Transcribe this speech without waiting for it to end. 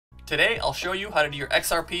Today, I'll show you how to do your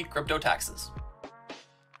XRP crypto taxes.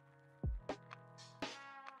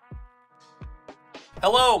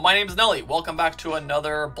 Hello, my name is Nelly. Welcome back to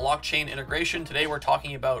another blockchain integration. Today we're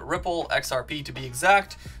talking about Ripple, XRP to be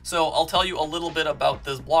exact. So I'll tell you a little bit about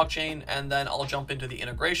this blockchain and then I'll jump into the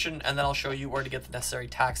integration and then I'll show you where to get the necessary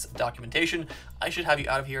tax documentation. I should have you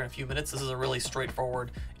out of here in a few minutes. This is a really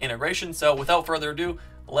straightforward integration. So without further ado,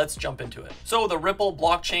 let's jump into it. So the Ripple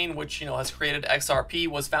blockchain, which has created XRP,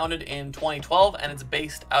 was founded in 2012 and it's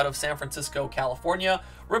based out of San Francisco, California.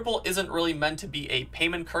 Ripple isn't really meant to be a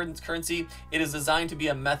payment currency. It is designed to be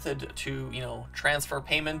a method to, transfer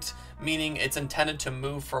payment, meaning it's intended to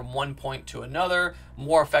move from one point to another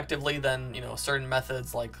more effectively than, certain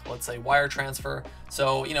methods like, let's say, wire transfer.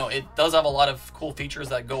 So, it does have a lot of cool features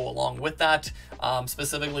that go along with that.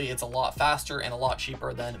 Specifically, it's a lot faster and a lot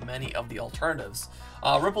cheaper than many of the alternatives.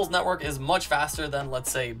 Ripple's network is much faster than, let's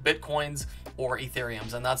say, Bitcoin's or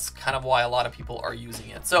Ethereum's, and that's kind of why a lot of people are using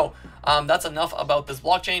it. So that's enough about this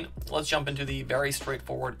blockchain. Let's jump into the very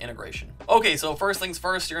straightforward integration. Okay, so first things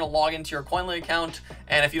first, you're gonna log into your Koinly account,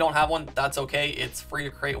 and if you don't have one, that's okay. It's free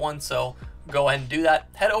to create one, so go ahead and do that.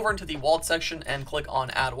 Head over into the wallet section and click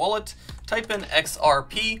on Add Wallet. Type in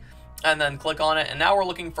XRP, and then click on it, and now we're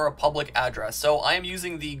looking for a public address. So I am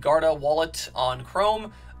using the Garda wallet on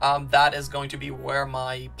Chrome. That is going to be where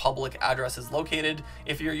my public address is located.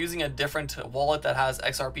 If you're using a different wallet that has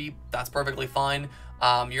XRP, that's perfectly fine.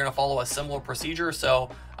 You're gonna follow a similar procedure, so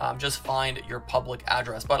just find your public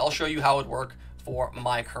address. But I'll show you how it works for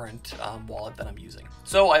my current wallet that I'm using.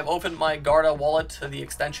 So I've opened my Garda wallet to the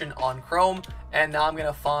extension on Chrome, and now I'm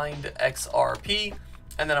gonna find XRP.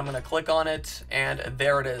 And then I'm going to click on it, and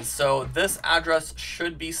there it is. So this address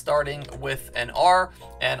should be starting with an R,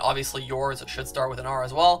 and obviously yours should start with an R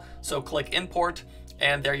as well. So click import,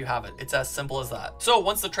 and there you have it. It's as simple as that. So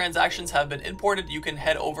once the transactions have been imported, you can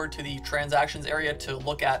head over to the transactions area to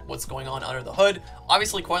look at what's going on under the hood.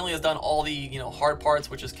 Obviously, Koinly has done all the hard parts,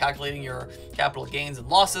 which is calculating your capital gains and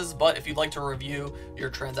losses. But if you'd like to review your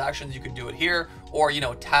transactions, you could do it here, or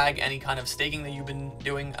tag any kind of staking that you've been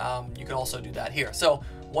doing. You can also do that here. So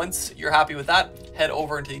once you're happy with that, head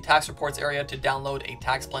over into the tax reports area to download a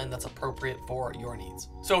tax plan that's appropriate for your needs.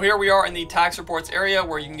 So here we are in the tax reports area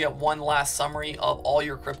where you can get one last summary of all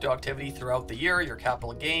your crypto activity throughout the year, your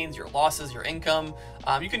capital gains, your losses, your income.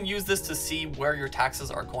 You can use this to see where your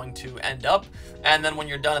taxes are going to end up. And then when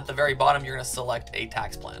you're done at the very bottom, you're going to select a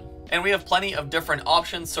tax plan. And we have plenty of different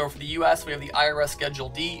options. So for the US, we have the IRS Schedule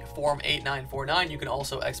D, Form 8949. You can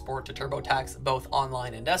also export to TurboTax, both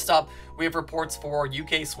online and desktop. We have reports for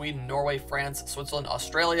UK, Sweden, Norway, France, Switzerland,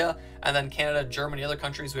 Australia, and then Canada, Germany, other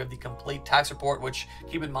countries. We have the complete tax report, which,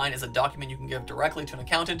 keep in mind, is a document you can give directly to an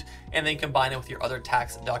accountant and then combine it with your other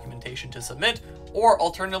tax documentation to submit. Or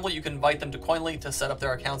alternatively, you can invite them to Koinly to set up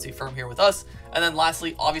their accountancy firm here with us. And then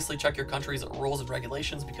lastly, obviously check your country's rules and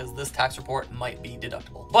regulations because this tax report might be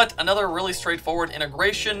deductible. But another really straightforward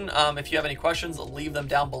integration. If you have any questions, leave them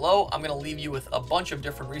down below. I'm going to leave you with a bunch of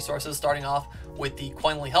different resources, starting off with the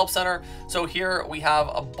Koinly Help Center. So here we have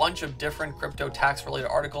a bunch of different crypto tax related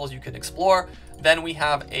articles you can explore. Then we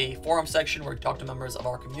have a forum section where we talk to members of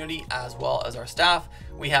our community as well as our staff.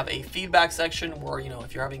 We have a feedback section where,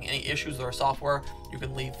 if you're having any issues with our software, you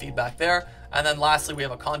can leave feedback there. And then lastly, we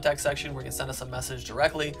have a contact section where you can send us a message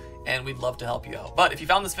directly and we'd love to help you out. But if you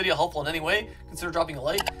found this video helpful in any way, consider dropping a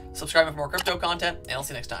like, subscribing for more crypto content, and I'll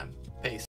see you next time. Peace.